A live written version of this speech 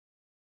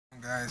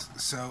Guys,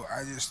 so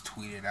I just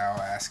tweeted out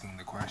asking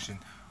the question,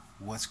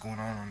 what's going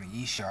on the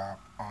eShop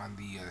on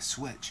the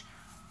Switch?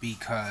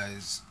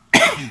 Because,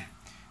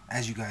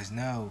 as you guys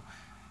know,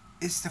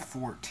 it's the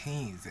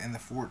 14th, and the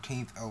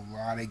 14th, a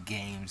lot of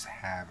games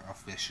have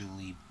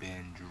officially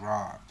been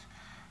dropped.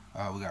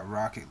 We got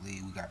Rocket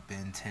League, we got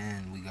Ben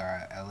 10, we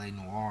got LA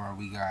Noire,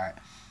 we got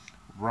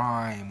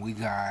Rhyme, we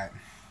got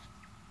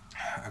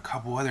a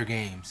couple other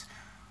games.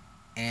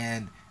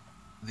 And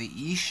the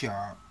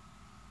eShop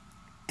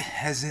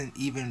hasn't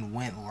even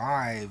went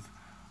live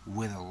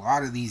with a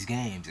lot of these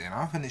games, and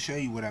I'm going to show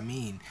you what I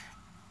mean.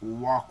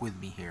 Walk with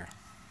me here.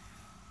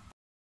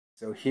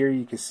 So here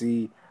you can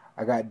see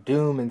I got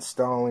Doom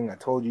installing. I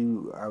told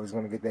you I was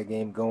going to get that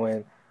game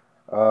going.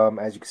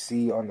 As you can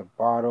see on the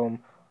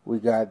bottom, we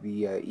got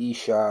the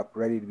eShop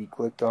ready to be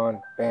clicked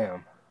on.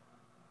 Bam.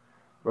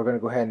 We're going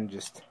to go ahead and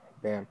just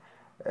bam.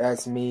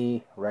 That's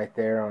me right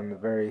there on the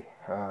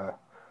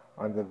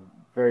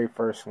very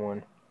first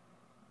one.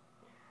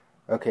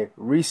 Okay,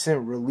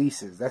 recent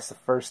releases. That's the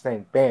first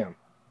thing. Bam.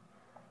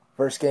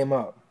 First game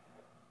up.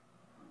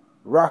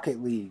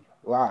 Rocket League,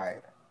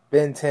 live.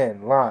 Ben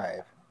 10,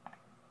 live.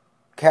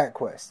 Cat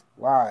Quest,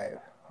 live.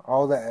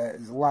 All that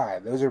is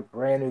live. Those are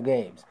brand new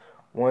games.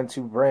 1,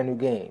 2 brand new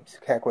games.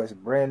 Cat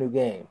Quest, brand new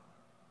game.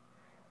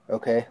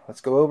 Okay,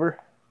 let's go over.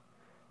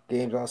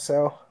 Games on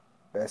sale.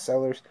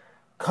 Bestsellers.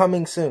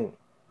 Coming soon.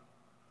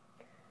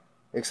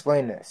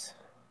 Explain this.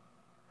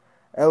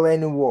 LA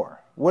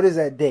Noire. What is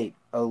that date?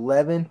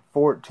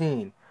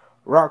 11/14.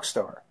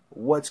 Rockstar.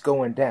 What's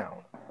going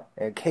down?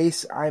 In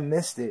case I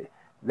missed it,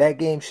 that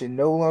game should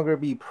no longer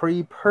be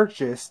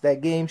pre-purchased. That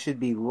game should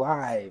be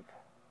live.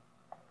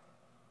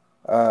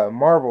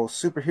 Marvel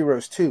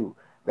Superheroes 2.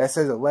 That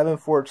says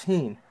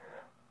 11/14.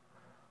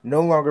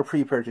 No longer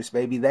pre-purchased,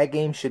 baby. That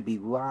game should be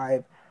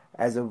live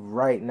as of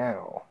right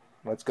now.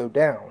 Let's go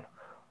down.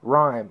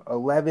 Rhyme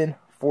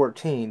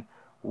 11/14.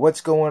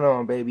 What's going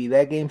on, baby?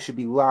 That game should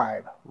be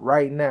live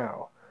right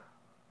now.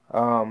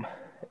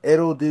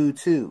 It'll Do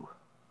 2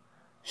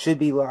 should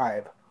be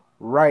live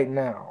right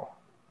now.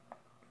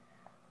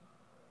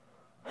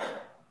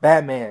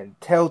 Batman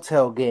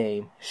Telltale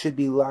game should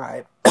be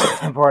live.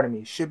 Pardon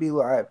me, should be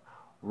live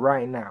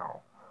right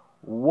now.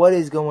 What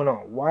is going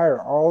on? Why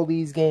are all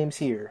these games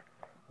here?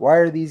 Why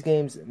are these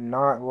games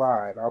not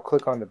live? I'll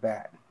click on the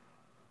bat.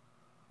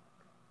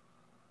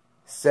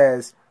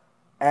 Says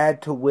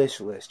add to wish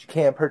list. You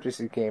can't purchase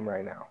this game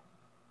right now.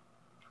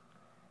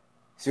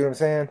 See what I'm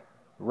saying?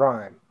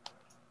 Rhyme.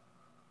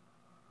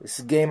 This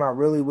is a game I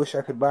really wish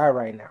I could buy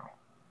right now.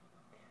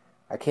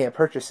 I can't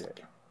purchase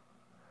it.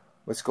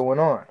 What's going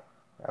on?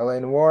 LA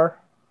Noire.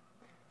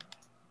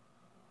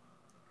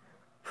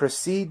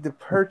 Proceed to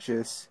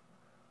purchase,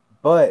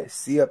 but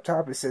see up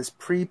top it says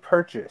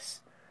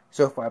pre-purchase.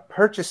 So if I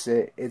purchase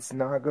it, it's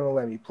not going to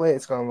let me play it.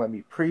 It's going to let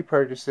me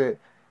pre-purchase it.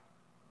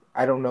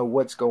 I don't know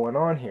what's going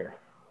on here.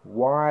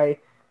 Why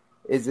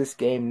is this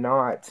game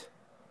not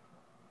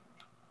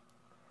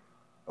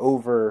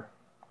over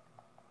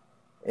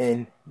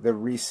in the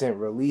recent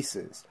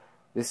releases?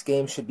 This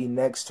game should be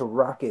next to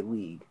Rocket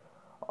League.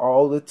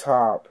 All the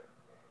top.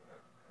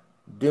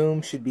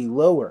 Doom should be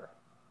lower.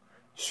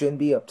 Shouldn't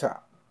be up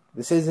top.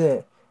 This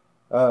isn't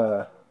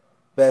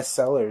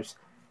bestsellers.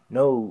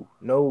 No,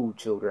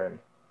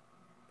 children.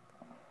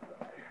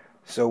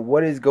 So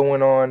what is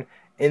going on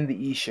in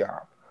the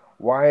eShop?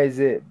 Why is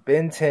it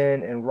Ben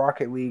 10 and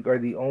Rocket League are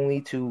the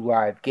only 2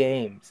 live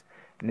games?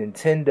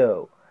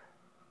 Nintendo,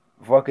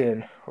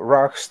 fucking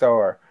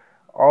Rockstar,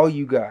 all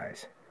you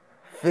guys,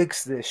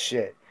 fix this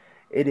shit.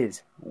 It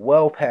is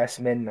well past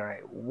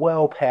midnight.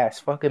 Well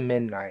past fucking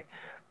midnight.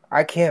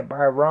 I can't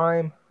buy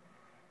Rhyme.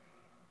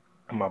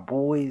 My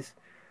boys,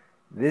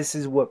 this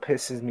is what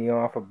pisses me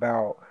off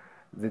about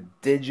the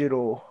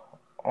digital,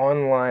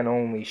 online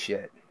only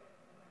shit.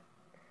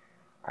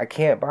 I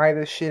can't buy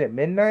this shit at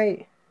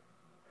midnight.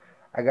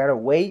 I gotta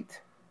wait.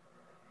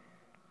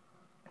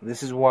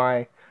 This is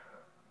why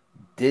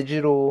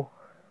digital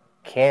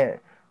can't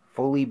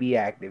fully be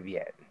active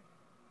yet.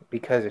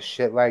 Because of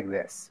shit like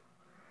this.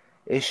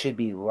 It should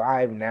be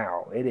live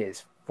now. It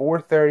is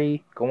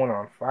 4:30, going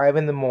on 5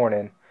 in the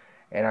morning,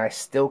 and I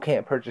still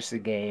can't purchase a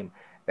game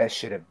that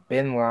should have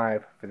been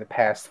live for the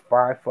past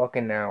 5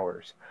 fucking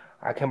hours.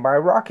 I can buy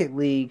Rocket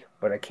League,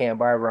 but I can't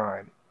buy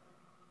Rhyme.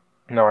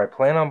 Now, I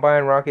plan on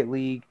buying Rocket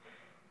League,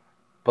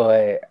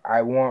 but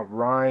I want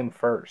Rhyme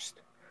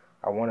first.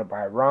 I want to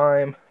buy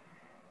Rhyme.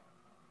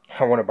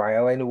 I want to buy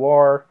LA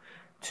Noire.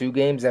 2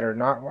 games that are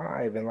not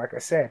live, and like I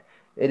said,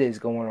 it is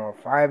going on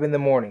 5 in the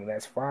morning.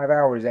 That's 5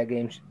 hours. That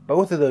game,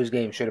 both of those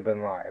games should have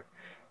been live.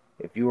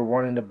 If you were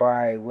wanting to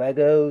buy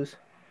Legos,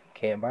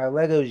 can't buy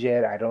Legos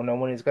yet. I don't know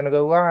when it's going to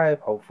go live.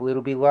 Hopefully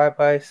it'll be live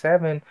by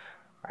 7.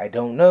 I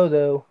don't know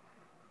though.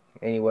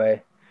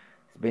 Anyway,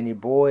 it's been your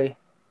boy.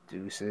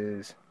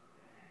 Deuces.